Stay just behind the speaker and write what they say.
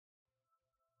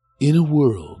In a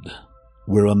world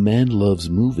where a man loves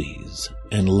movies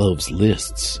and loves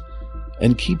lists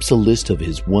and keeps a list of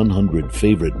his 100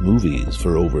 favorite movies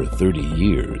for over 30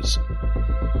 years,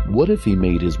 what if he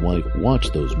made his wife watch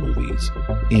those movies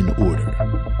in order?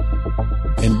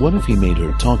 And what if he made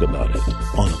her talk about it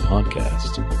on a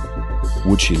podcast?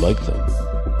 Would she like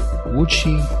them? Would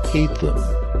she hate them?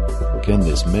 Can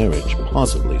this marriage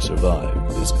possibly survive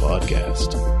this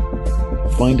podcast?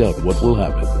 Find out what will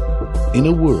happen in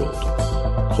a world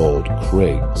called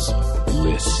Craig's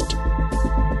List.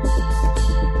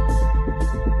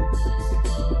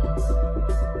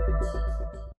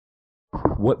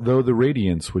 What though the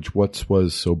radiance which once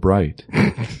was so bright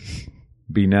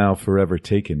be now forever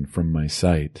taken from my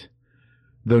sight?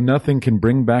 Though nothing can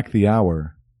bring back the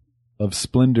hour of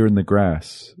splendor in the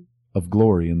grass, of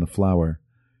glory in the flower,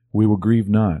 we will grieve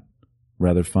not,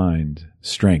 rather find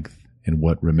strength in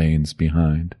what remains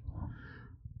behind.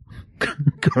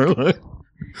 Carla,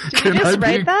 Did you just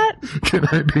write that? Can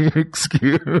I be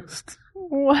excused?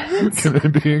 What? Can I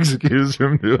be excused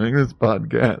from doing this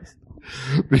podcast?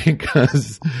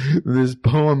 Because this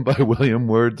poem by William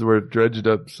Wordsworth dredged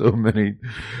up so many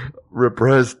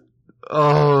repressed,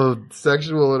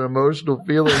 sexual and emotional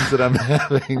feelings that I'm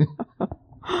having.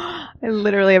 I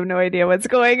literally have no idea what's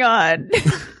going on.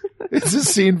 It's a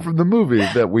scene from the movie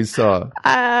that we saw.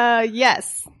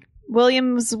 Yes.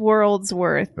 William's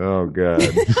Wordsworth. Oh, God.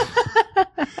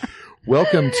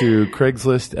 Welcome to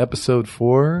Craigslist episode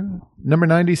 4, number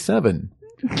 97.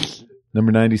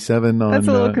 Number 97 on... That's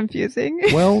a little confusing.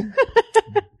 Well,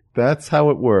 that's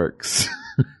how it works.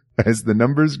 As the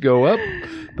numbers go up,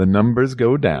 the numbers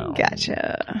go down.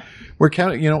 Gotcha. We're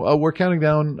counting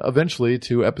down eventually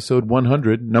to episode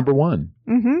 100, number 1.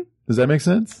 Mm-hmm. Does that make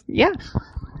sense? Yeah.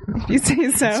 If you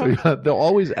say so. So they'll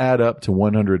always add up to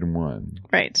 101.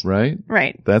 Right. Right?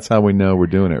 Right. That's how we know we're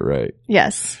doing it right.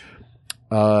 Yes.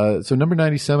 So number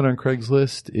 97 on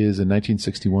Craigslist is a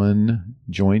 1961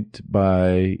 joint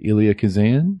by Elia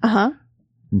Kazan. Uh-huh.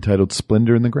 Entitled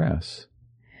Splendor in the Grass.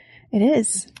 It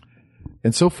is.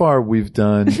 And so far we've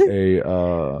done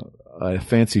a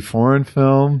fancy foreign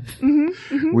film.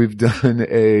 Mm-hmm, mm-hmm. We've done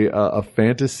a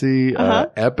fantasy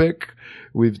epic.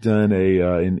 We've done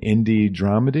an indie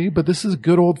dramedy, but this is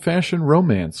good old-fashioned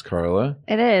romance, Carla.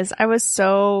 It is. I was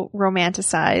so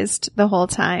romanticized the whole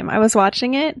time. I was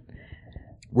watching it.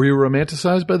 Were you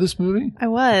romanticized by this movie? I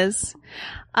was.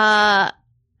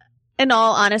 In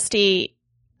all honesty,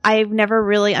 I've never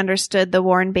really understood the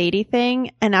Warren Beatty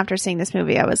thing, and after seeing this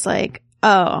movie, I was like,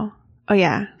 oh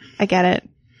yeah, I get it.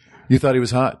 You thought he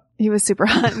was hot? He was super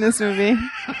hot in this movie.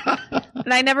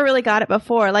 And I never really got it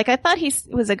before. Like, I thought he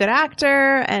was a good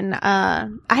actor, and I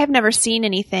have never seen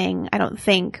anything, I don't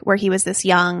think, where he was this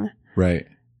young. Right.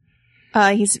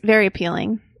 He's very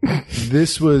appealing.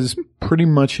 This was pretty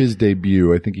much his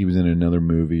debut. I think he was in another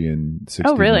movie in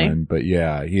 69. Oh, really? But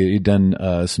yeah, he'd done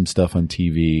some stuff on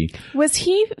TV. Was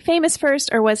he famous first,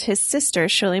 or was his sister,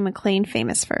 Shirley MacLaine,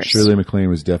 famous first? Shirley MacLaine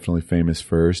was definitely famous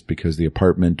first because The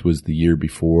Apartment was the year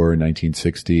before, in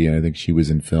 1960, and I think she was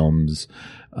in films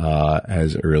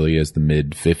as early as the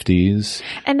mid-50s.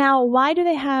 And now, why do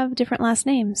they have different last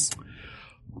names?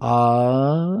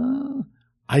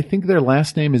 I think their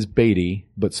last name is Beatty,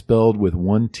 but spelled with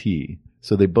one T.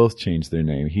 So they both changed their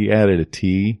name. He added a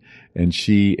T, and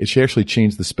she actually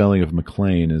changed the spelling of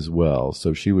MacLaine as well.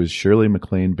 So she was Shirley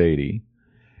MacLaine Beatty.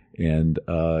 And,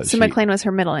 so MacLaine was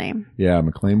her middle name. Yeah,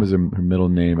 MacLaine was her middle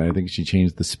name. I think she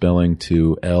changed the spelling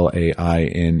to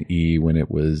Laine when it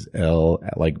was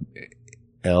Lean,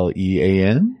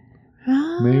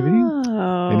 maybe.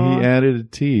 And he added a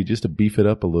T just to beef it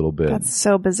up a little bit. That's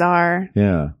so bizarre.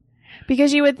 Yeah.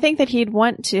 Because you would think that he'd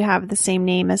want to have the same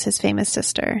name as his famous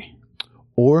sister.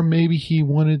 Or maybe he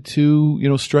wanted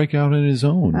to, strike out on his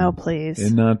own. Oh, please.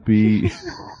 And not be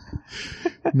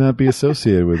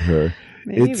associated with her.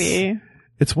 Maybe.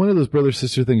 It's one of those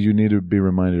brother-sister things you need to be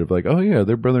reminded of, like, oh yeah,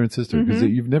 they're brother and sister. Because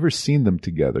you've never seen them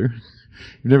together.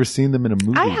 You've never seen them in a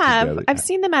movie I have. together. I've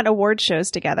seen them at award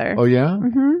shows together. Oh yeah?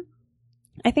 Mm-hmm.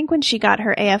 I think when she got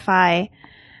her AFI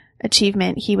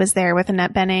achievement, he was there with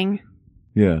Annette Bening.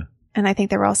 Yeah. And I think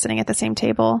they were all sitting at the same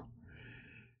table.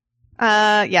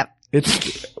 Yep.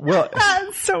 It's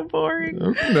so boring.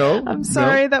 No. I'm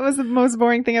sorry. No. That was the most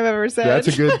boring thing I've ever said. That's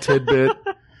a good tidbit.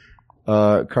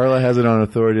 Carla has it on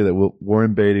authority that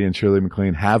Warren Beatty and Shirley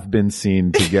MacLaine have been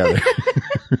seen together.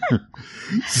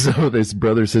 So this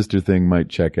brother-sister thing might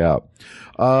check out.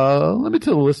 Let me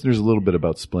tell the listeners a little bit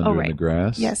about Splendor in the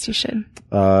Grass. Yes, you should.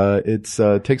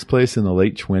 It takes place in the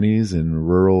late 20s in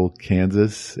rural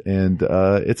Kansas, and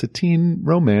it's a teen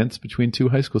romance between two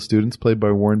high school students played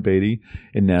by Warren Beatty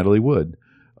and Natalie Wood.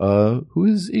 who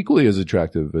is equally as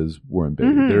attractive as Warren Beatty.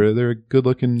 Mhm. They're a good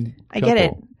looking couple. I get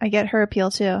it. I get her appeal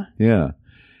too. Yeah.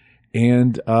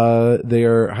 And they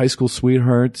are high school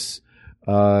sweethearts.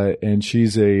 And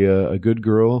she's a good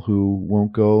girl who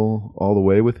won't go all the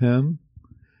way with him.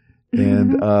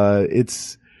 And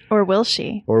it's Or will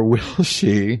she? Or will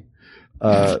she?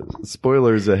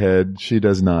 Spoilers ahead. She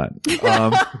does not.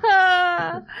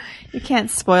 You can't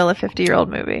spoil a 50-year-old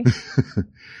movie.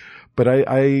 But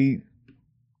I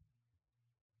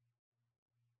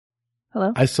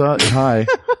Hello? I saw it. Hi,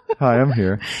 I'm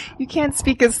here. You can't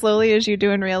speak as slowly as you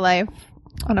do in real life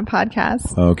on a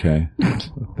podcast. Okay.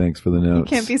 Thanks for the You notes.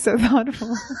 can't be so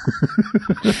thoughtful.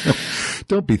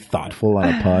 Don't be thoughtful on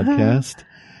a podcast.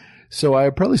 So I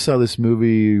probably saw this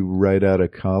movie right out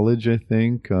of college, I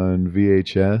think, on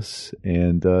VHS.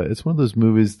 And it's one of those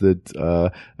movies that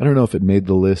I don't know if it made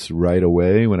the list right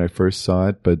away when I first saw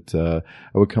it, but I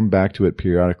would come back to it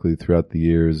periodically throughout the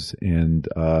years and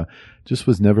just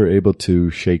was never able to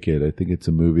shake it. I think it's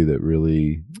a movie that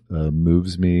really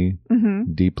moves me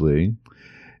deeply.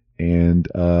 And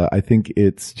I think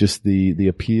it's just the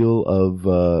appeal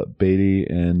of Beatty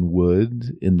and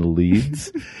Wood in the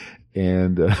leads.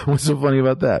 And what's so funny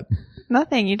about that?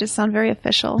 Nothing. You just sound very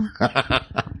official.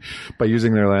 By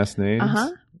using their last names?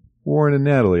 Warren and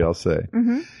Natalie, I'll say.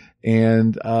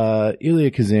 And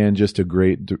Elia Kazan, just a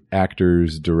great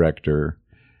actor's director.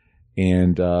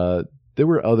 And there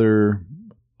were other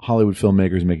Hollywood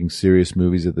filmmakers making serious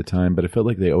movies at the time, but I felt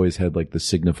like they always had like the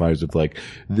signifiers of like,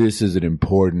 this is an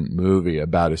important movie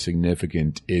about a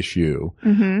significant issue.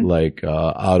 Like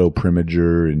Otto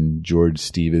Preminger and George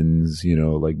Stevens, you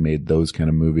know, like made those kind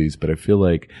of movies. But I feel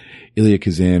like Elia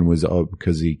Kazan was,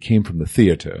 because he came from the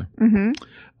theater,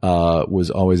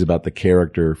 was always about the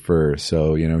character first.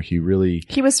 So, you know, he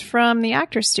was from the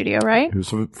Actors Studio, right? He was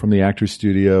from the Actors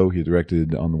Studio. He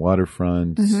directed On the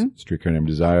Waterfront, Streetcar Named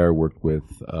Desire, worked with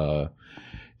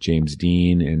James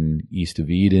Dean in East of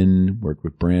Eden, worked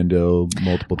with Brando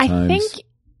multiple times.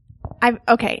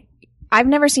 I've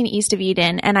never seen East of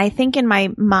Eden, and I think in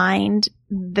my mind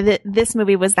this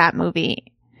movie was that movie.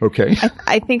 Okay.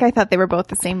 I think I thought they were both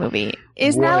the same movie.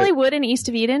 Is What? Natalie Wood in East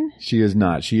of Eden? She is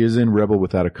not. She is in Rebel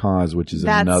Without a Cause, which is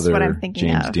That's another what I'm thinking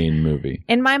James of. Dean movie.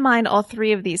 In my mind, all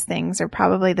three of these things are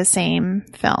probably the same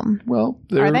film. Well,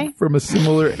 they're Are they? from a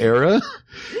similar era,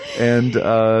 and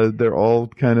they're all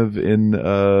kind of in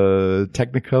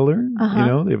Technicolor. You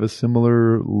know, they have a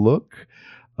similar look.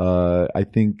 I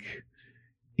think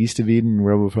East of Eden and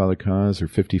Rebel Without a Cause are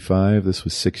 55. This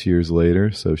was 6 years later,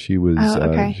 so she was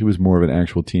she was more of an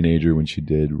actual teenager when she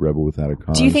did Rebel Without a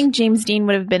Cause. Do you think James Dean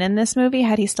would have been in this movie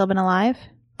had he still been alive?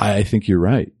 I think you're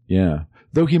right. Yeah,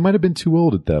 though he might have been too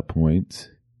old at that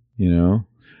point. You know,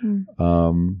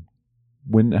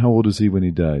 how old was he when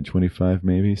he died? 25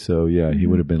 maybe. So yeah, he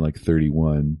would have been like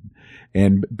 31.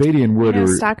 And Beatty and Wood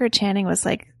Stockard Channing was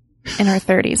like in her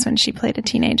 30s when she played a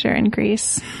teenager in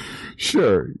Grease.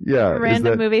 Sure. Yeah.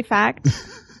 Random movie fact.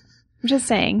 I'm just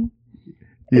saying.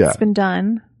 Yeah. It's been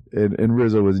done. And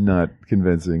Rizzo was not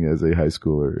convincing as a high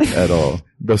schooler at all.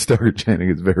 Though Stockard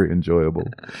Channing is very enjoyable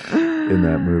in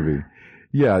that movie.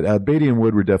 Yeah. Beatty and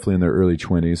Wood were definitely in their early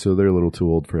 20s, so they're a little too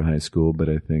old for high school, but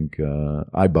I think,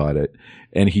 I bought it.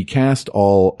 And he cast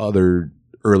all other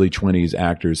early 20s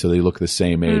actors, so they look the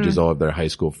same age as all of their high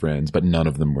school friends, but none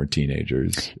of them were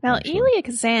teenagers. Now, actually. Elia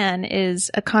Kazan is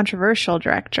a controversial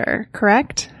director,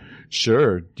 correct?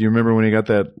 Sure. Do you remember when he got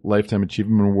that Lifetime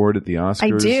Achievement Award at the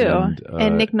Oscars? I do.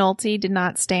 And Nick Nolte did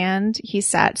not stand. He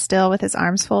sat still with his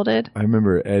arms folded. I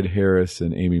remember Ed Harris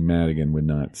and Amy Madigan would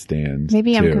not stand.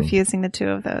 Maybe I'm too. confusing the two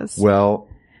of those. Well,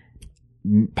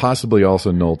 possibly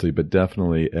also Nolte, but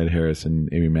definitely Ed Harris and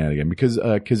Amy Madigan, because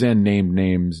Kazan named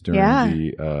names during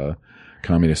the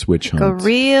communist witch hunt. A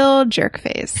real jerk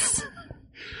face.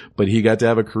 But he got to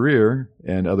have a career,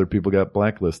 and other people got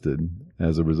blacklisted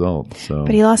as a result. So,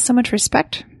 but he lost so much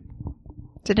respect,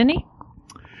 didn't he?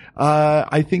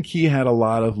 I think he had a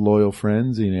lot of loyal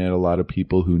friends, and he had a lot of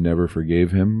people who never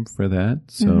forgave him for that.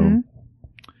 So,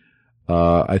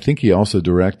 I think he also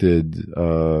directed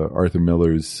Arthur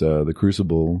Miller's The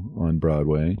Crucible on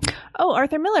Broadway. Oh,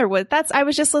 Arthur Miller I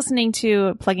was just listening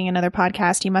to plugging another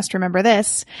podcast, You Must Remember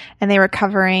This, and they were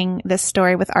covering this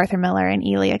story with Arthur Miller and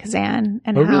Elia Kazan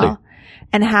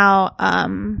and how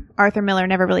Arthur Miller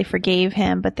never really forgave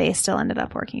him, but they still ended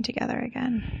up working together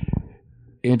again.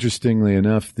 interestingly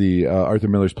enough, the Arthur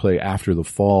Miller's play After the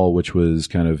Fall, which was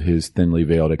kind of his thinly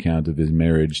veiled account of his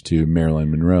marriage to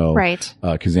Marilyn Monroe. Right.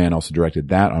 Kazan also directed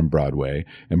that on Broadway.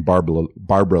 And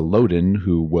Barbara Loden,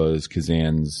 who was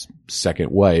Kazan's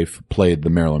second wife, played the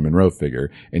Marilyn Monroe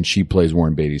figure. And she plays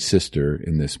Warren Beatty's sister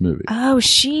in this movie. Oh,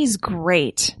 she's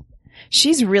great.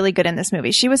 She's really good in this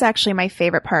movie. She was actually my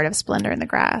favorite part of Splendor in the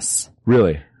Grass.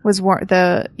 Really? Was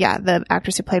the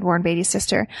actress who played Warren Beatty's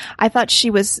sister. I thought she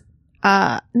was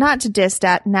not to diss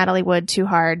Natalie Wood too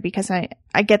hard, because I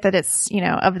get that it's,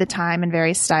 of the time and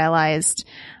very stylized.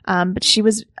 But she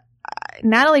was,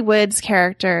 Natalie Wood's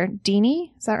character,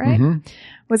 Deanie, is that right? Mm-hmm.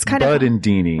 Was kind Bud of, and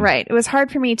Deanie. Right. It was hard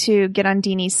for me to get on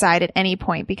Deanie's side at any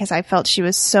point, because I felt she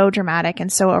was so dramatic and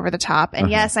so over the top.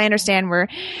 And yes, I understand we're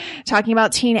talking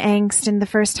about teen angst and the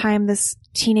first time this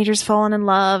teenager's fallen in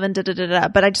love and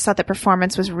but I just thought the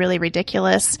performance was really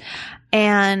ridiculous.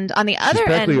 And on the other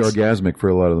She's end, orgasmic for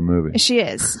a lot of the movie. she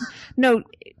is. No,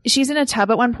 she's in a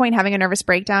tub at one point having a nervous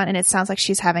breakdown, and it sounds like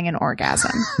she's having an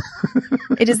orgasm.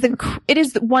 It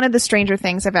is one of the stranger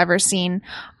things I've ever seen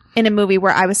in a movie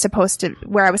where I was supposed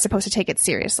to take it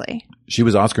seriously. She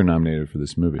was Oscar nominated for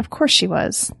this movie. Of course she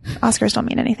was. Oscars don't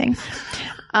mean anything.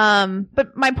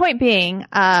 But my point being,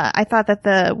 I thought that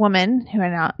the woman, who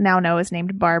I now know is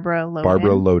named Barbara Loden.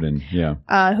 Barbara Loden,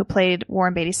 yeah. Who played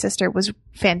Warren Beatty's sister, was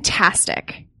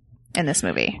fantastic in this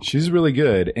movie. She's really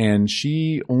good. And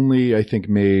she only, I think,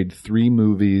 made 3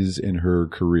 movies in her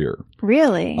career.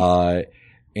 Really?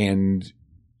 And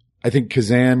I think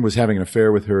Kazan was having an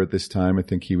affair with her at this time. I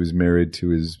think he was married to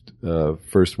his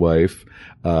first wife.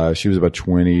 She was about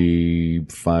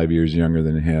 25 years younger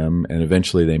than him, and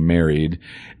eventually they married.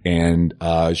 And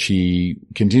she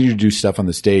continued to do stuff on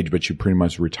the stage, but she pretty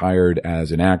much retired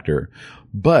as an actor.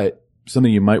 But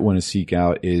something you might want to seek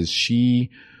out is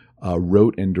she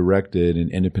wrote and directed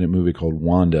an independent movie called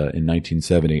Wanda in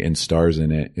 1970 and stars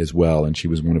in it as well. And she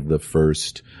was one of the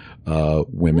first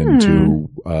women to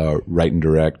write and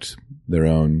direct their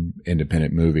own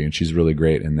independent movie, and she's really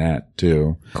great in that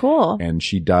too. Cool. And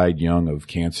she died young of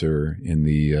cancer in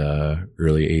the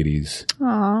early 80s.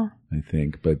 Aww. I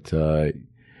think. But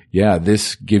yeah,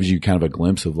 this gives you kind of a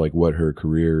glimpse of like what her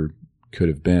career could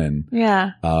have been.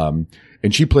 Yeah.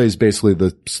 And she plays basically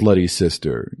the slutty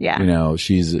sister. Yeah.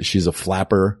 She's a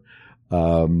flapper.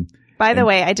 By the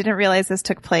way, I didn't realize this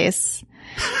took place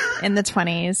in the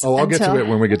 20s. Oh, I'll get to it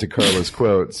when we get to Carla's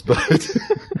quotes, but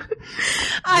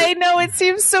I know it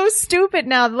seems so stupid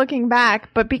now looking back,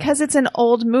 but because it's an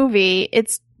old movie,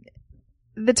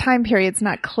 the time period's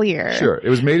not clear. Sure. It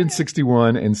was made in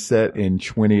 61 and set in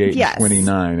 28 and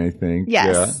 29, I think.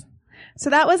 Yes. Yeah. So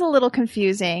that was a little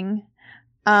confusing.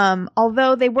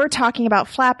 Although they were talking about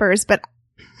flappers, but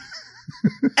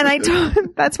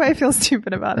and that's why I feel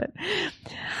stupid about it.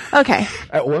 Okay.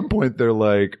 At one point they're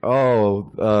like,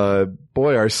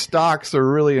 boy, our stocks are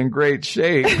really in great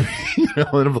shape. And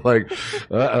I'm like, it's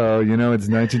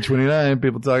 1929.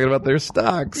 People talking about their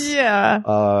stocks. Yeah.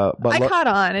 But I caught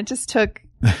on. It just took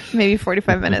maybe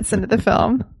 45 minutes into the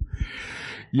film.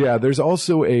 Yeah. There's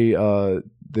also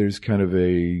there's kind of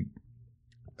a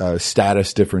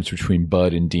status difference between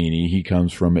Bud and Deanie. He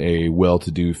comes from a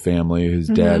well-to-do family. His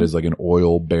dad is like an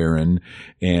oil baron,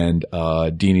 and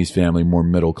Deanie's family more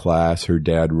middle class. Her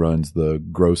dad runs the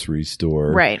grocery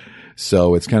store. Right.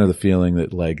 So it's kind of the feeling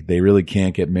that like they really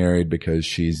can't get married because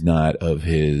she's not of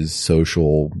his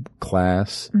social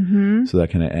class. Mm-hmm. So that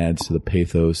kind of adds to the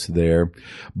pathos there.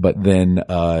 But then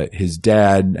his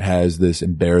dad has this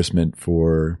embarrassment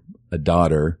for a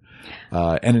daughter.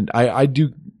 And I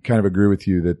do kind of agree with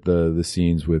you that the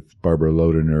scenes with Barbara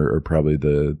Loden are probably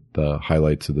the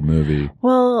highlights of the movie.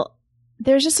 Well,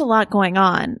 there's just a lot going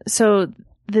on. So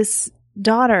this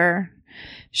daughter,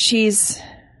 she's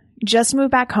just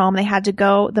moved back home.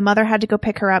 The mother had to go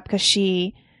pick her up because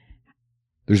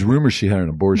there's rumors she had an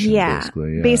abortion,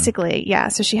 basically. Yeah.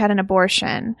 So she had an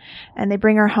abortion, and they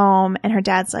bring her home, and her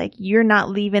dad's like, "You're not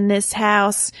leaving this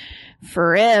house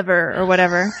forever," or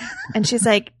whatever. And she's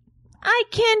like, "I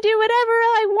can do whatever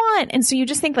I want." And so you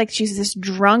just think like she's this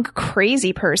drunk,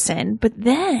 crazy person. But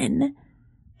then,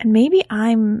 and maybe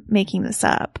I'm making this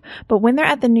up, but when they're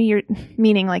at the New Year,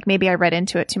 meaning like maybe I read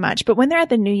into it too much, but when they're at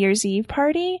the New Year's Eve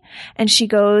party and she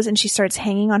goes and she starts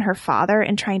hanging on her father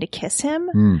and trying to kiss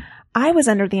him, I was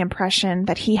under the impression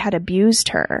that he had abused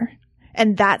her.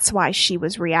 And that's why she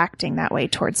was reacting that way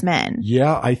towards men.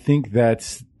 Yeah, I think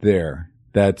that's there.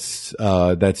 That's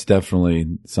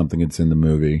definitely something that's in the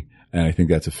movie. And I think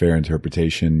that's a fair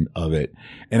interpretation of it.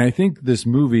 And I think this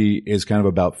movie is kind of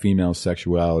about female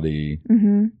sexuality,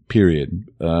 period.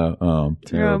 Terrible,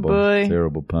 boy.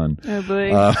 terrible pun. Oh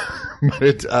boy.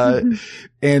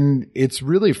 And it's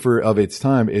really of its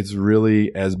time, it's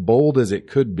really as bold as it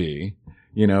could be.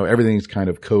 You know, everything's kind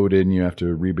of coded and you have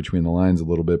to read between the lines a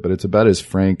little bit, but it's about as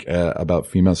frank about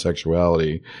female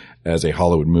sexuality as a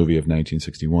Hollywood movie of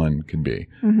 1961 can be.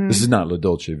 This is not La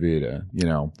Dolce Vita. You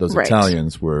know, those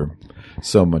Italians were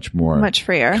so much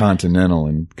freer, continental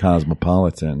and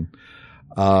cosmopolitan.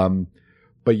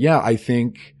 But yeah, I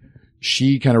think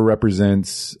she kind of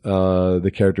represents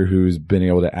the character who's been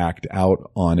able to act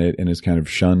out on it and is kind of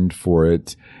shunned for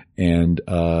it. And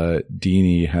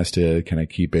Deanie has to kind of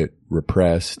keep it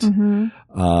repressed.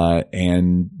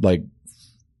 And like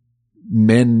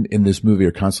men in this movie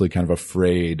are constantly kind of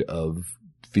afraid of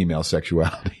female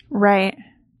sexuality. Right.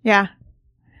 Yeah.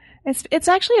 It's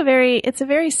actually a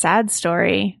very sad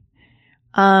story.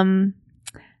 Do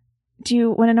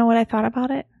you want to know what I thought about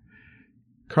it?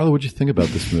 Carla, what'd you think about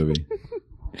this movie?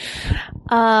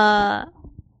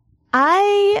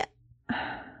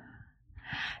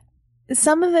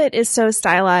 Some of it is so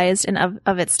stylized and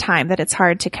of its time that it's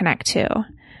hard to connect to.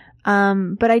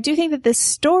 But I do think that this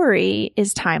story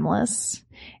is timeless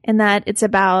in that it's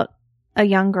about a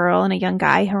young girl and a young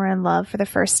guy who are in love for the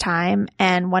first time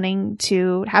and wanting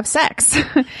to have sex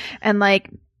and like,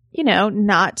 you know,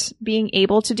 not being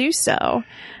able to do so.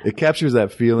 It captures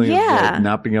that feeling of like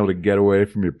not being able to get away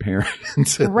from your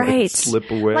parents and like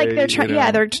slip away. Like they're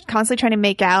they're constantly trying to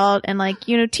make out and like,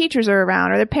 you know, teachers are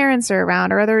around or their parents are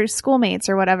around or other schoolmates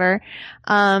or whatever.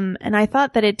 And I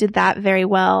thought that it did that very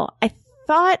well. I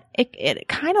thought it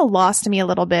kind of lost me a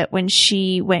little bit when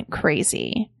she went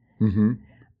crazy.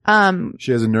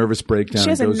 She has a nervous breakdown. She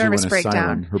has a nervous breakdown.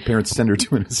 Asylum. Her parents send her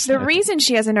to an asylum. The reason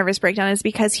she has a nervous breakdown is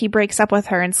because he breaks up with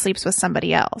her and sleeps with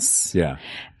somebody else. Yeah.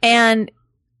 And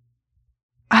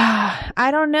I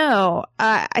don't know.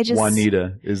 I just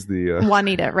Juanita is the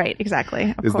Juanita, right?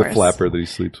 Exactly. Of is course. the flapper that he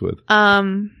sleeps with.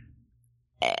 And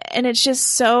it's just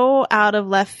so out of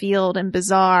left field and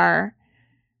bizarre.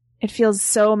 It feels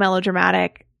so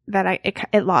melodramatic that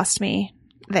it lost me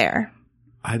there.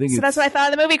 I think so. That's what I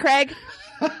thought of the movie, Craig.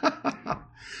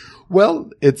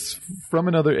 Well, it's from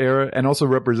another era and also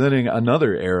representing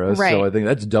another era. Right. So I think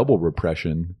that's double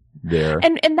repression there.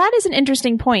 And that is an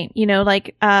interesting point, you know,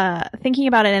 like, thinking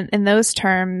about it in those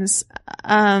terms,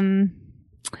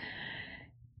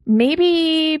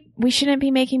 maybe we shouldn't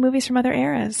be making movies from other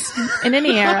eras in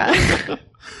any era.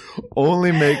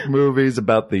 Only make movies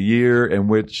about the year in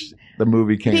which the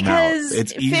movie came out.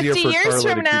 It's easier for Carla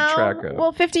to keep track of.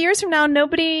 Well, 50 years from now,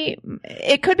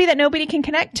 it could be that nobody can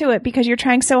connect to it because you're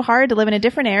trying so hard to live in a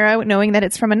different era knowing that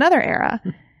it's from another era.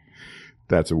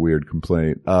 That's a weird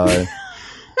complaint. But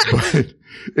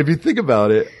if you think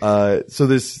about it, or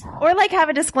like have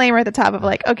a disclaimer at the top of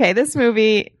like, okay, this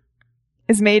movie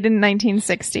is made in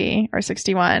 1960 or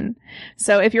 61.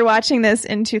 So if you're watching this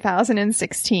in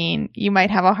 2016, you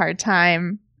might have a hard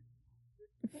time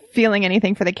feeling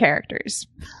anything for the characters.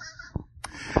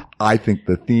 I think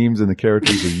the themes and the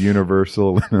characters are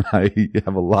universal and I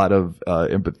have a lot of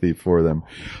empathy for them.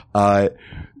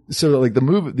 So like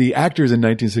the actors in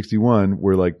 1961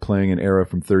 were like playing an era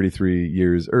from 33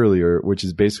 years earlier, which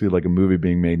is basically like a movie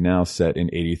being made now set in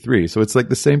 83. So it's like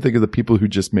the same thing as the people who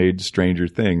just made Stranger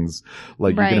Things.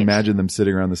 Like you can imagine them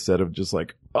sitting around the set of just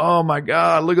like, oh my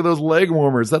God, look at those leg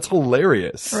warmers. That's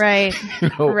hilarious. Right. You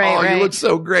know, you look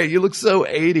so great. You look so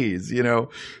 80s, you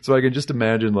know? So I can just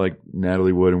imagine like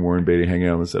Natalie Wood and Warren Beatty hanging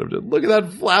out on the set of just, look at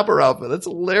that flapper outfit. That's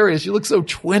hilarious. You look so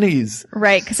 20s.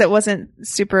 Right. Cause it wasn't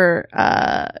super,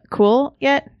 cool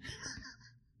yet?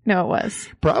 No, it was.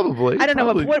 Probably. I don't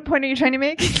know. What point are you trying to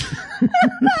make?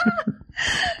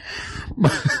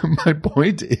 My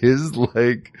point is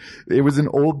like it was an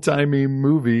old timey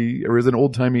movie or it was an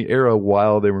old timey era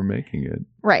while they were making it.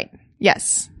 Right.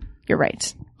 Yes. You're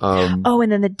right.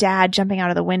 And then the dad jumping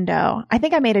out of the window. I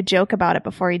think I made a joke about it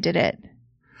before he did it.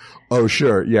 Oh,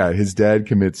 sure. Yeah. His dad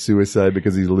commits suicide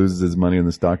because he loses his money in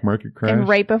the stock market crash. And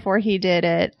right before he did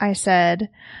it, I said,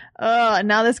 oh,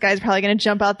 now this guy's probably going to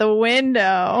jump out the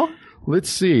window. Let's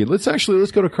see. Let's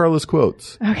go to Carla's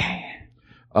quotes. Okay.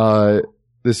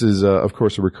 This is, of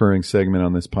course, a recurring segment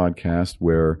on this podcast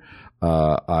where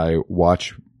I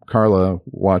watch Carla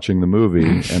watching the movie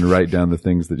and write down the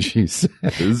things that she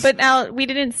says. But now we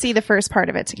didn't see the first part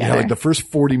of it together. Yeah, like the first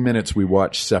 40 minutes we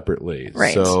watched separately.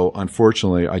 Right. So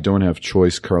unfortunately, I don't have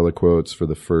choice Carla quotes for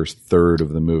the first third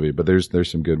of the movie, but there's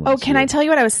some good ones. Oh, can I tell you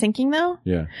what I was thinking though?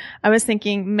 Yeah. I was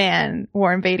thinking, man,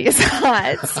 Warren Beatty is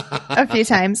hot a few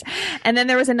times. And then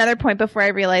there was another point before I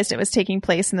realized it was taking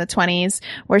place in the 20s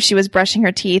where she was brushing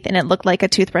her teeth and it looked like a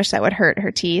toothbrush that would hurt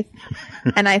her teeth.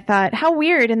 And I thought, how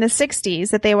weird in the 60s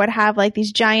that they would have like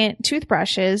these giant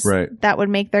toothbrushes that would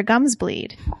make their gums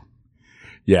bleed.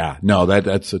 Yeah. No,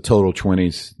 that's a total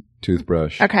 20s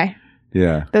toothbrush. Okay.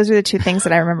 Yeah. Those are the two things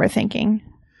that I remember thinking.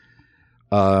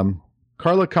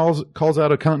 Carla calls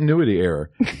out a continuity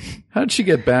error. How did she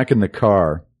get back in the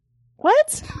car?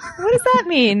 What? What does that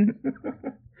mean?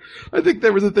 I think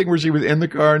there was a thing where she was in the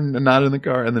car and not in the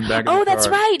car and then back in the car. Oh, that's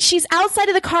right. She's outside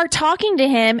of the car talking to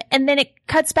him and then it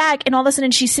cuts back and all of a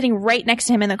sudden she's sitting right next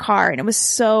to him in the car and it was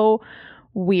so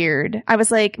weird. I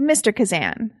was like, Mr.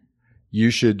 Kazan.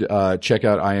 You should check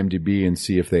out IMDb and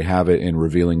see if they have it in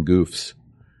Revealing Goofs.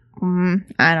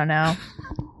 I don't know.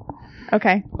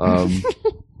 Okay.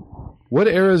 What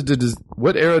era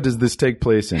does this take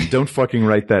place in? Don't fucking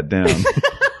write that down.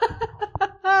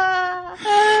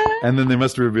 And then they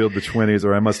must have revealed the 20s,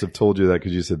 or I must have told you that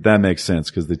because you said that makes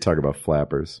sense because they talk about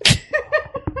flappers.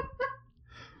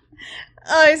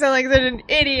 Oh, I sound like such an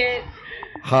idiot.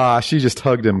 Ha, she just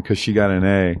hugged him because she got an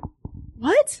A.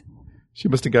 What? She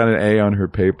must have got an A on her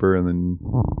paper and then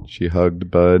she hugged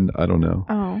Bud. I don't know.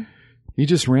 Oh. He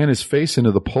just ran his face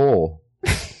into the pole.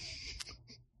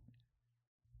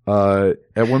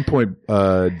 At one point,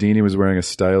 Deanie was wearing a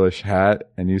stylish hat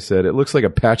and you said, it looks like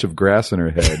a patch of grass on her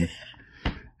head.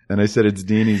 And I said, it's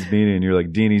Deanie's beanie. And you're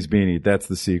like, Deanie's beanie. That's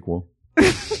the sequel.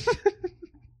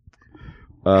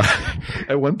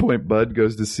 At one point, Bud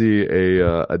goes to see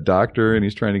a doctor and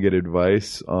he's trying to get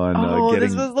advice on,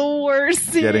 this was the worst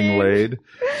scene. Getting laid.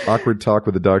 Awkward talk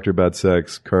with the doctor about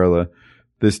sex. Carla,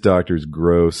 this doctor's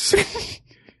gross.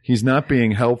 He's not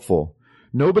being helpful.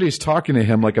 Nobody's talking to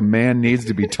him like a man needs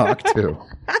to be talked to.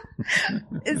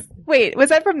 Wait, was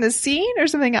that from the scene or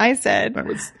something I said?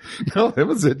 That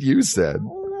was it you said.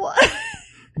 What?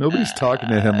 Nobody's talking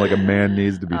to him like a man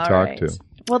needs to be talked to.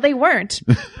 Well, they weren't.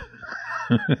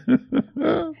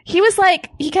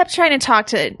 He kept trying to talk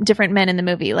to different men in the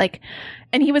movie,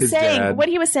 and he was what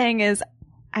he was saying is,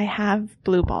 I have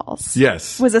blue balls.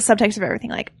 Yes. Was the subtext of everything.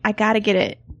 Like, I gotta get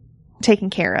it taken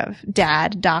care of,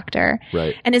 dad, doctor.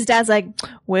 Right. And his dad's like,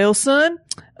 well, son,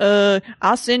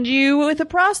 I'll send you with a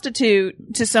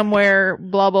prostitute to somewhere,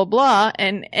 blah, blah, blah.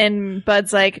 And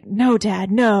Bud's like, no,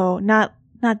 dad, no, not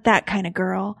that kind of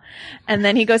girl. And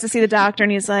then he goes to see the doctor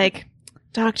and he's like,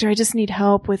 doctor, I just need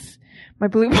help with my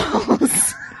blue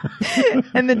balls.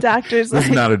 And the doctor's This like,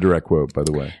 is not a direct quote, by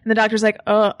the way. and the doctor's like,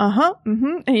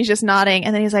 and he's just nodding.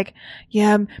 And then he's like,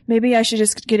 yeah, maybe I should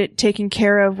just get it taken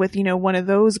care of with, one of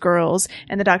those girls.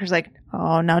 And the doctor's like,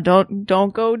 oh, now don't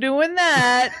go doing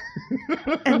that.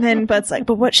 And then Bud's like,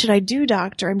 but what should I do,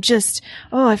 doctor?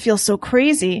 I feel so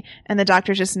crazy. And the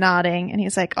doctor's just nodding. And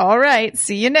he's like, all right,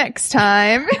 see you next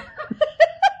time.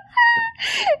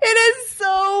 It is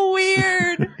so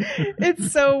weird.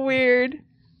 It's so weird.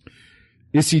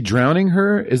 Is he drowning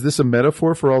her? Is this a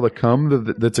metaphor for all the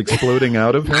cum that's exploding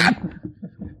out of him?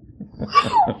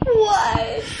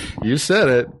 What? You said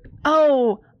it.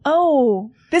 Oh.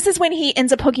 This is when he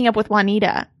ends up hooking up with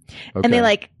Juanita. Okay. And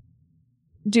they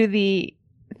do the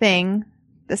thing,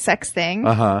 the sex thing,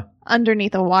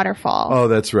 underneath a waterfall. Oh,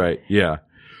 that's right. Yeah.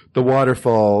 The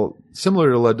waterfall,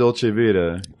 similar to La Dolce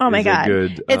Vita, oh my is God. a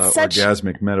good it's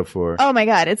orgasmic metaphor. Oh my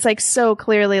God. It's so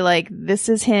clearly this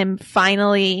is him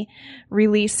finally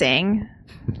releasing.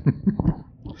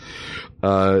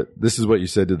 This is what you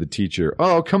said to the teacher.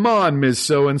 Oh, come on, Ms.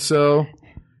 So-and-so.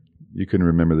 You couldn't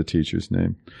remember the teacher's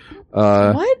name.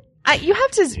 What? You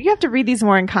have to read these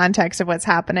more in context of what's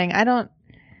happening. I don't.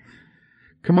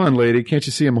 Come on, lady. Can't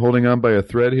you see I'm holding on by a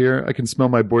thread here? I can smell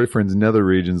my boyfriend's nether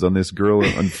regions on this girl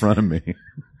in front of me.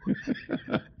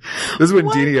 This is when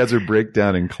Deanie has her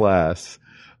breakdown in class.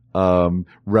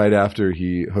 Right after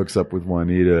he hooks up with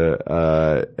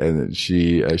Juanita, and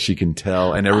she can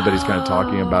tell, and everybody's kind of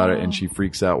talking about it, and she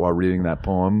freaks out while reading that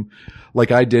poem. Like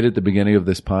I did at the beginning of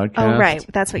this podcast. Oh, right.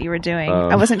 That's what you were doing.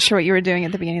 I wasn't sure what you were doing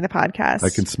at the beginning of the podcast. I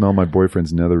can smell my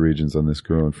boyfriend's nether regions on this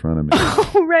girl in front of me.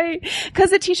 Oh, right. Because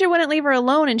the teacher wouldn't leave her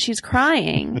alone and she's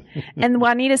crying. And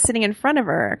Juanita's sitting in front of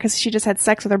her because she just had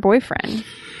sex with her boyfriend.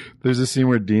 There's a scene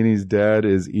where Deanie's dad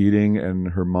is eating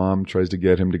and her mom tries to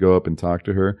get him to go up and talk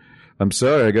to her. I'm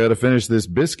sorry, I gotta finish this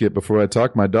biscuit before I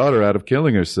talk my daughter out of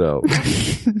killing herself.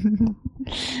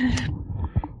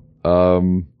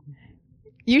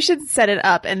 You should set it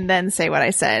up and then say what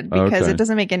I said because Okay. it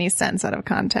doesn't make any sense out of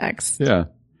context. Yeah.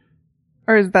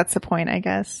 Or that's the point, I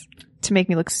guess. To make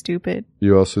me look stupid.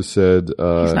 You also said,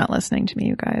 He's not listening to me,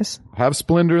 you guys. have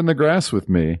Splendor in the grass with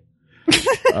me.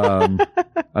 I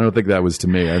don't think that was to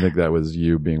me. I think that was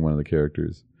you being one of the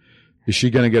characters. Is she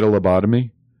going to get a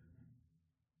lobotomy?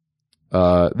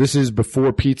 This is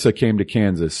before pizza came to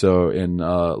Kansas. So in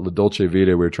La Dolce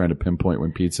Vita, we were trying to pinpoint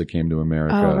when pizza came to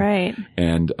America. Oh, right.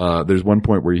 And there's one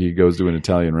point where he goes to an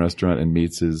Italian restaurant and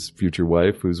meets his future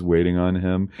wife who's waiting on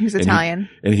him. Who's And Italian.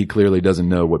 and he clearly doesn't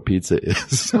know what pizza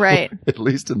is. So, Right. At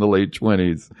least in the late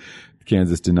 20s,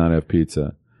 Kansas did not have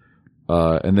pizza.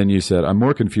 And then you said, I'm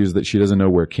more confused that she doesn't know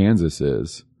where Kansas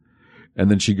is. And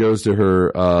then she goes to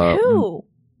her... Who?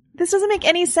 This doesn't make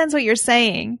any sense what you're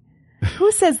saying.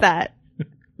 Who says that?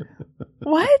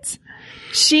 What?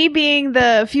 She being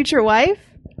the future wife?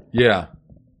 Yeah.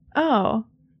 Oh.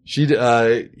 He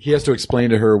has to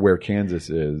explain to her where Kansas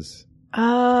is.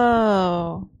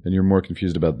 Oh. And you're more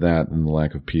confused about that than the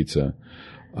lack of pizza.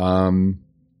 And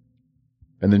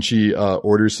then she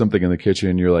orders something in the kitchen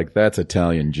and you're like, that's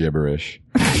Italian gibberish.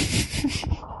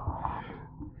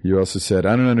 You also said,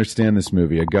 I don't understand this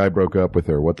movie. A guy broke up with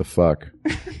her. What the fuck?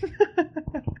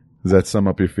 Does that sum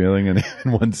up your feeling in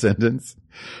one sentence?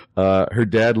 Her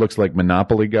dad looks like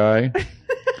Monopoly guy.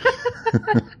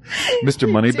 Mr.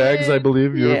 Moneybags, I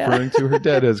believe you're referring to. Her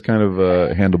dad has kind of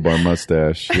a handlebar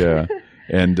mustache. Yeah.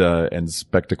 And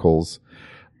spectacles.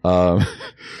 And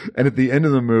at the end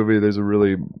of the movie, there's a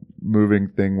really moving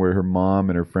thing where her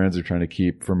mom and her friends are trying to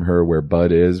keep from her where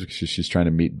Bud is because she's trying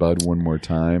to meet Bud one more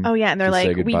time. Oh, yeah. And they're to say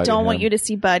like, we goodbye to don't want him. you to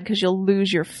see Bud because you'll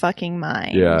lose your fucking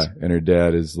mind. Yeah. And her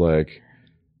dad is like,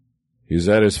 he's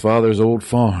at his father's old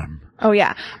farm. Oh,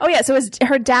 yeah. Oh, yeah. So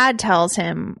her dad tells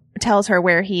her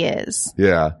where he is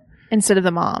Yeah. instead of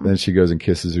the mom. Then she goes and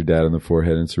kisses her dad on the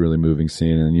forehead, and it's a really moving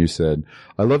scene. And you said,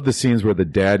 I love the scenes where the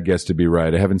dad gets to be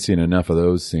right. I haven't seen enough of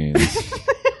those scenes.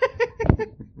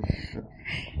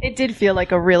 It did feel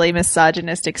like a really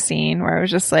misogynistic scene where I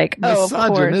was just like, oh, of course.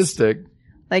 Misogynistic.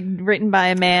 Like written by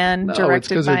a man, No, it's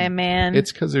directed 'cause by her- a man.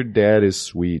 It's because her dad is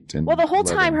sweet. And Well, the whole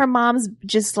time loving. her mom's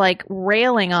just like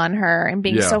railing on her and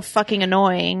being Yeah. so fucking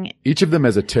annoying. Each of them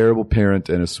has a terrible parent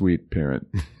and a sweet parent.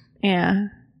 Yeah.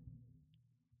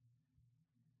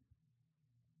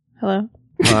 Hello?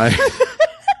 Hi.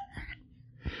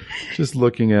 Just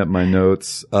looking at my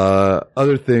notes.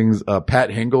 Other things, Pat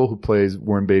Hingle, who plays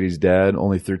Warren Beatty's dad,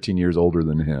 only 13 years older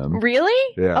than him.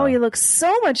 Really? Yeah. Oh, he looks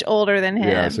so much older than him.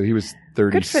 Yeah, so he was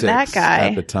 36 Good for that guy.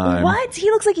 at the time. What?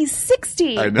 He looks like he's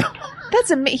 60. I know.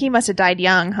 That's he must have died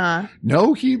young, huh?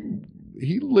 No, he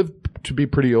lived to be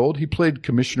pretty old. He played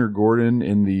Commissioner Gordon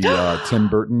in the Tim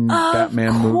Burton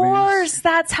Batman movies. Of course,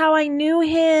 that's how I knew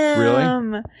him.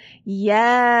 Really?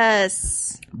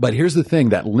 Yes. But here's the thing,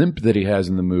 that limp that he has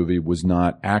in the movie was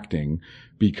not acting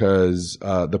because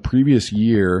the previous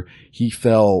year he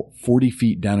fell 40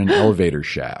 feet down an elevator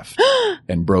shaft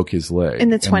and broke his leg. In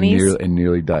the 20s? And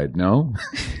nearly died. No,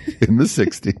 in the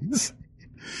 60s.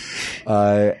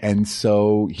 And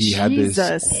so he had this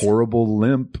Jesus. horrible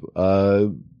limp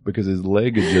because his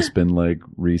leg had just been like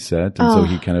reset. And so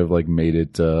he kind of like made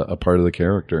it a part of the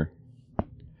character.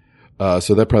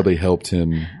 So that probably helped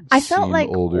him I felt seem like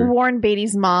older. Warren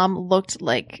Beatty's mom looked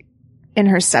like in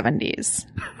her 70s.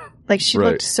 Like she Right.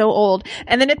 looked so old.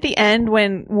 And then at the end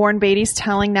when Warren Beatty's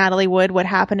telling Natalie Wood what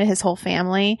happened to his whole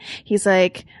family, he's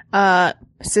like,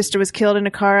 sister was killed in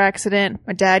a car accident.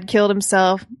 My dad killed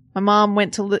himself. My mom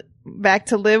went to back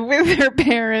to live with her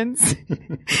parents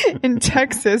in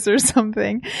Texas or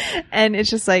something. And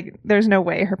it's just like, there's no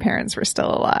way her parents were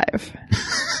still alive.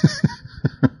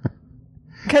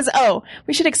 Because,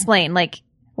 we should explain, like,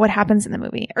 what happens in the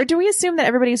movie. Or do we assume that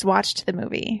everybody's watched the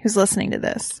movie who's listening to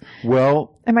this?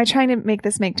 Well, Am I trying to make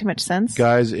this make too much sense?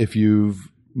 guys, if you've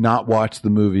not watched the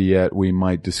movie yet, we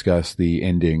might discuss the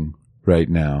ending right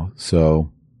now.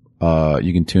 So,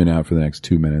 you can tune out for the next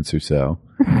 2 minutes or so.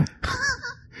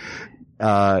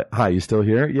 Hi, you still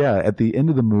here? Yeah. At the end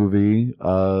of the movie,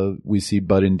 we see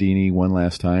Bud and Deanie one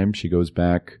last time. She goes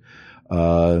back,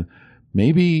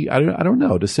 maybe, I don't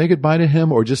know, to say goodbye to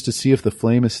him or just to see if the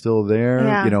flame is still there,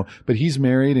 Yeah. but he's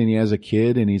married and he has a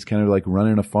kid and he's kind of like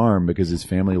running a farm because his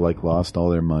family like lost all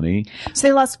their money. So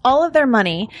they lost all of their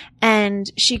money, and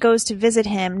she goes to visit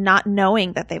him not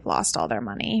knowing that they've lost all their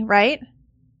money, right?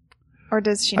 Or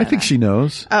does she know I think that? she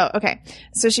knows. Oh, okay.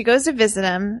 So she goes to visit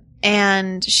him,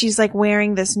 and she's like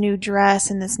wearing this new dress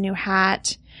and this new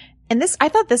hat. And I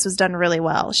thought this was done really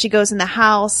well. She goes in the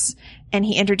house and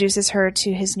he introduces her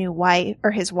to his new wife,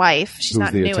 or his wife. She's Who's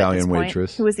not the new Italian at this point.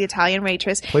 waitress. Who was the Italian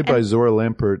waitress. Played by Zora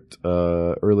Lampert,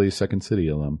 early Second City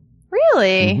alum.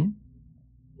 Really? Mhm.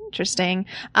 Interesting.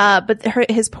 But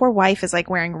his poor wife is like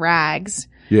wearing rags,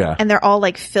 Yeah. and they're all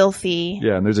like filthy.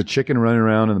 Yeah, and there's a chicken running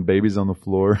around and the baby's on the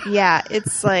floor. Yeah,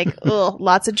 it's like, ugh,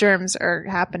 lots of germs are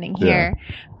happening here.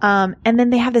 And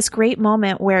then they have this great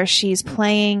moment where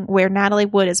where Natalie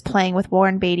Wood is playing with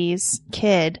Warren Beatty's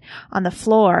kid on the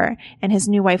floor, and his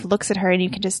new wife looks at her, and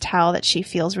you can just tell that she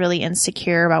feels really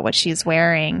insecure about what she's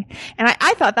wearing. And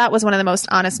I thought that was one of the most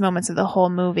honest moments of the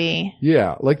whole movie.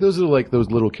 Yeah, like those are like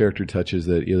those little character touches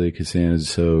that Elia Kazan is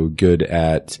so good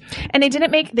at. And they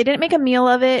didn't make a meal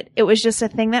of it. It was just a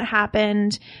thing that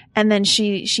happened. And then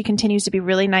she continues to be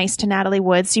really nice to Natalie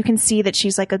Wood. So you can see that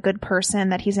she's like a good person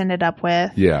that he's ended up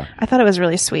with. Yeah. I thought it was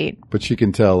really sweet. But she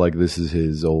can tell like this is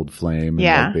his old flame. And,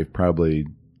 Yeah. like, they've probably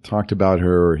talked about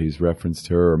her, or he's referenced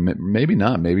her, or maybe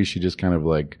not. Maybe she just kind of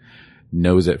like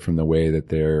knows it from the way that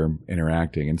they're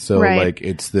interacting. And so Right. like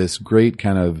it's this great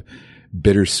kind of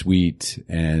bittersweet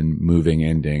and moving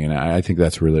ending. And I think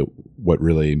that's really what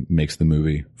really makes the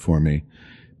movie for me,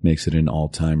 makes it an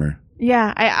all-timer.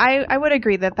 Yeah, I would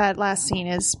agree that last scene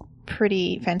is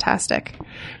pretty fantastic.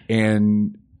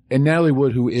 And Natalie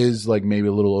Wood, who is like maybe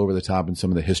a little over the top in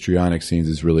some of the histrionic scenes,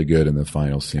 is really good in the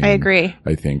final scene. I agree.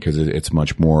 I think because it's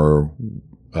much more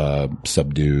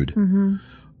subdued. Mm-hmm.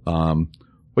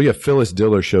 Well, yeah, Phyllis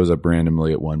Diller shows up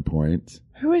randomly at one point.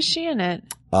 Who is she in it?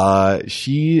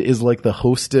 She is like the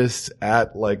hostess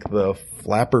at like the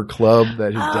flapper club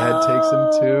that his dad takes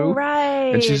him to.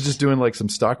 Right. And she's just doing like some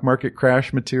stock market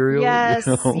crash material. Yes,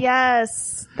 you know?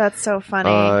 yes. That's so funny.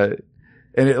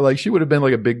 And it, like she would have been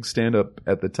like a big stand up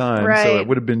at the time. Right. So it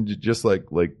would have been just like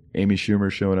Amy Schumer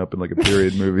showing up in like a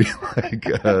period movie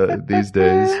like these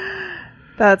days.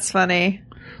 That's funny.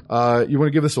 You want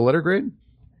to give this a letter grade?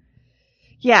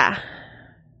 Yeah.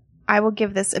 I will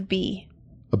give this a B.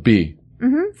 A B.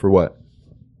 Mm-hmm. For what?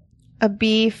 A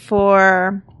B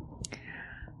for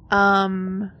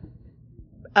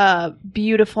a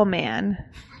beautiful man.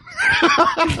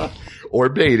 Or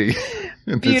Beatty.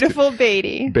 Beautiful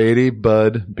Beatty. Beatty,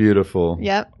 Bud, beautiful.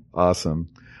 Yep. Awesome.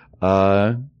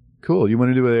 Cool. You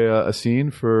want to do a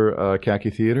scene for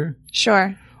Khaki Theater?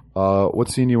 Sure. What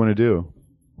scene do you want to do?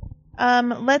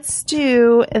 Let's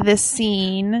do the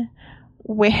scene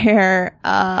where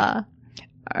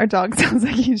our dog sounds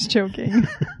like he's choking,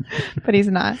 but he's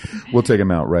not. We'll take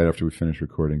him out right after we finish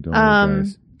recording. Don't worry,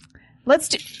 guys. Let's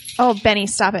do. Oh, Benny,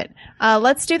 stop it.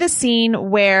 Let's do the scene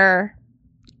where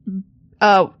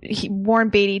Warren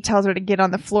Beatty tells her to get on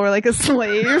the floor like a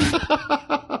slave.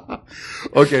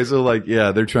 Okay, so like,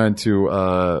 yeah, they're trying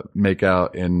to make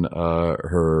out in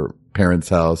her parents'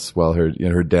 house while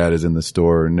her dad is in the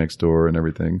store next door and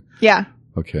everything. Yeah.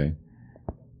 Okay.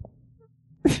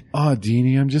 Oh,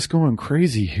 Deanie, I'm just going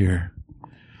crazy here.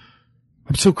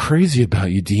 I'm so crazy about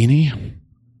you, Deanie.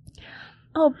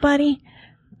 Oh, buddy.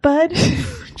 Bud.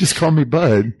 Just call me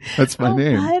Bud. That's my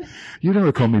name. Bud. You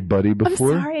never called me Buddy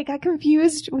before. I'm sorry, I got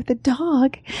confused with a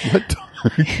dog. What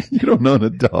dog? You don't own a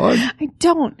dog? I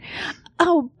don't.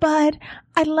 Oh, Bud,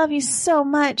 I love you so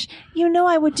much. You know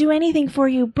I would do anything for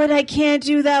you, but I can't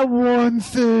do that one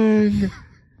thing.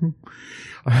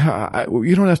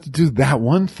 You don't have to do that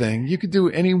one thing. You could do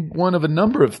any one of a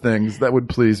number of things that would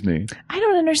please me. I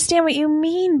don't understand what you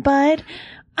mean, Bud.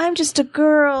 I'm just a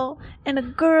girl, and a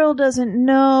girl doesn't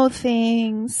know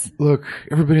things. Look,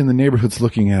 everybody in the neighborhood's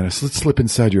looking at us. Let's slip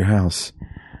inside your house.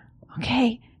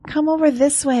 Okay, come over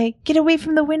this way. Get away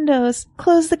from the windows.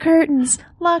 Close the curtains.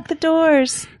 Lock the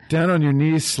doors. Down on your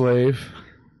knees, slave.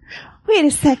 Wait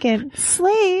a second.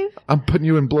 Slave? I'm putting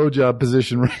you in blowjob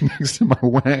position right next to my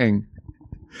wang.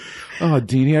 Oh,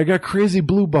 Deanie, I got crazy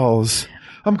blue balls.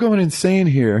 I'm going insane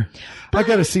here. I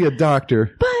gotta see a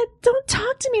doctor. But don't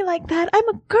talk to me like that. I'm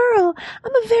a girl.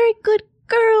 I'm a very good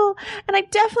girl. And I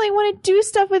definitely want to do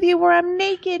stuff with you where I'm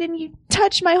naked and you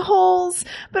touch my holes.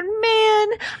 But man,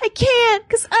 I can't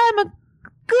because I'm a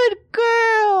good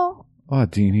girl. Oh,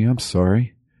 Deanie, I'm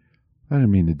sorry. I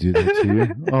didn't mean to do that to you.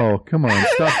 Oh, come on.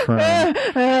 Stop crying.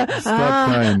 Stop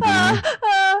crying, Deanie.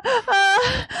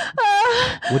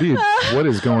 What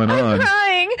is going on? I'm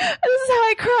crying. This is how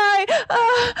I cry.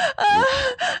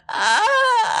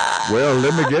 Well,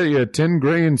 let me get you a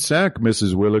 10-grain sack,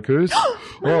 Mrs. Willikers.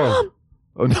 Mom.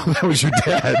 Oh, no, that was your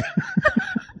dad.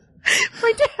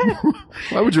 My dad.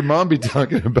 Why would your mom be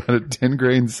talking about a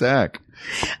 10-grain sack?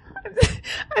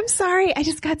 I'm sorry. I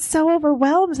just got so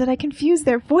overwhelmed that I confused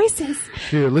their voices.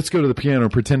 Here, let's go to the piano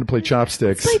and pretend to play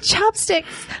chopsticks. Play chopsticks,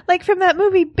 like from that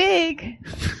movie Big,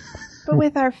 but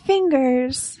with our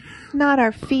fingers, not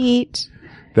our feet.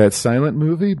 That silent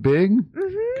movie, Big?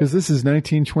 Because this is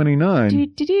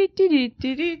 1929.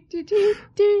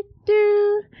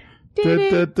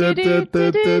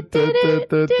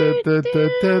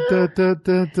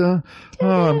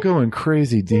 Oh, I'm going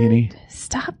crazy, Deanie.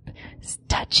 Stop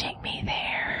touching me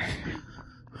there.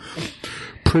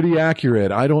 Pretty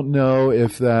accurate. I don't know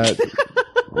if there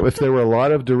were a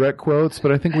lot of direct quotes,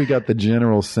 but I think we got the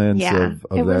general sense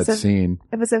of that scene.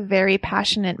 It was a very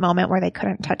passionate moment where they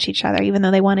couldn't touch each other, even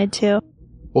though they wanted to.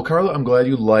 Well, Carla, I'm glad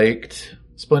you liked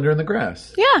Splendor in the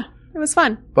Grass. Yeah, it was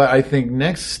fun. But I think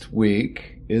next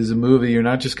week is a movie you're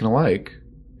not just going to like,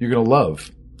 you're going to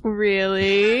love.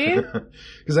 Really?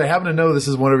 Because I happen to know this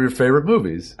is one of your favorite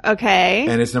movies. Okay.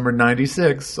 And it's number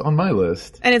 96 on my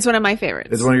list. And it's one of my favorites.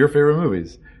 It's one of your favorite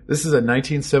movies. This is a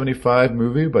 1975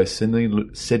 movie by Sidney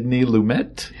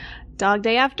Lumet. Dog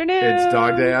Day Afternoon. It's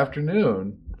Dog Day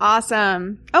Afternoon.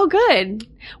 Awesome. Oh, good.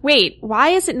 Wait, why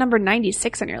is it number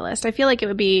 96 on your list? I feel like it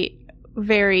would be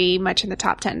very much in the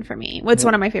top 10 for me. What's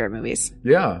one of my favorite movies?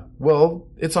 Yeah. Well,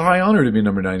 it's a high honor to be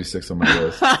number 96 on my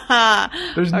list.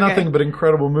 There's nothing but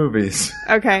incredible movies.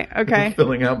 Okay.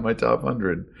 Filling out my top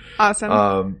 100. Awesome.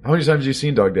 How many times have you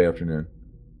seen Dog Day Afternoon?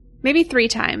 Maybe 3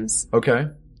 times. Okay.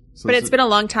 So but it's been a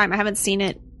long time. I haven't seen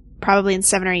it probably in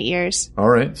 7 or 8 years. All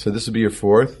right. So this would be your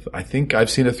 4th. I think I've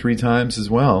seen it 3 times as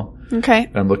well. Okay.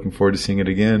 And I'm looking forward to seeing it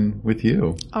again with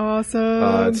you.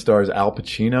 Awesome. It stars Al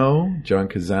Pacino, John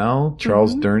Cazale,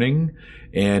 Charles Durning,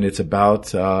 and it's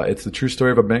about, it's the true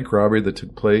story of a bank robbery that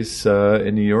took place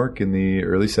in New York in the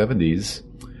early 70s.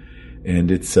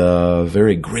 And it's a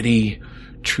very gritty,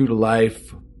 true to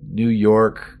life, New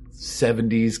York,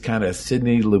 70s kind of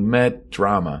Sidney Lumet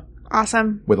drama.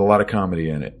 Awesome. With a lot of comedy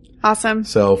in it. Awesome.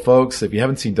 So, folks, if you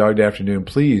haven't seen Dog Day Afternoon,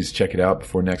 please check it out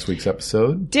before next week's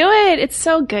episode. Do it. It's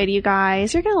so good, you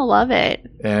guys. You're going to love it.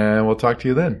 And we'll talk to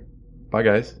you then. Bye,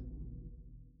 guys.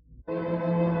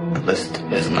 The list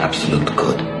is an absolute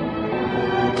good.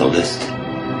 The list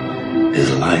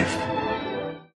is life.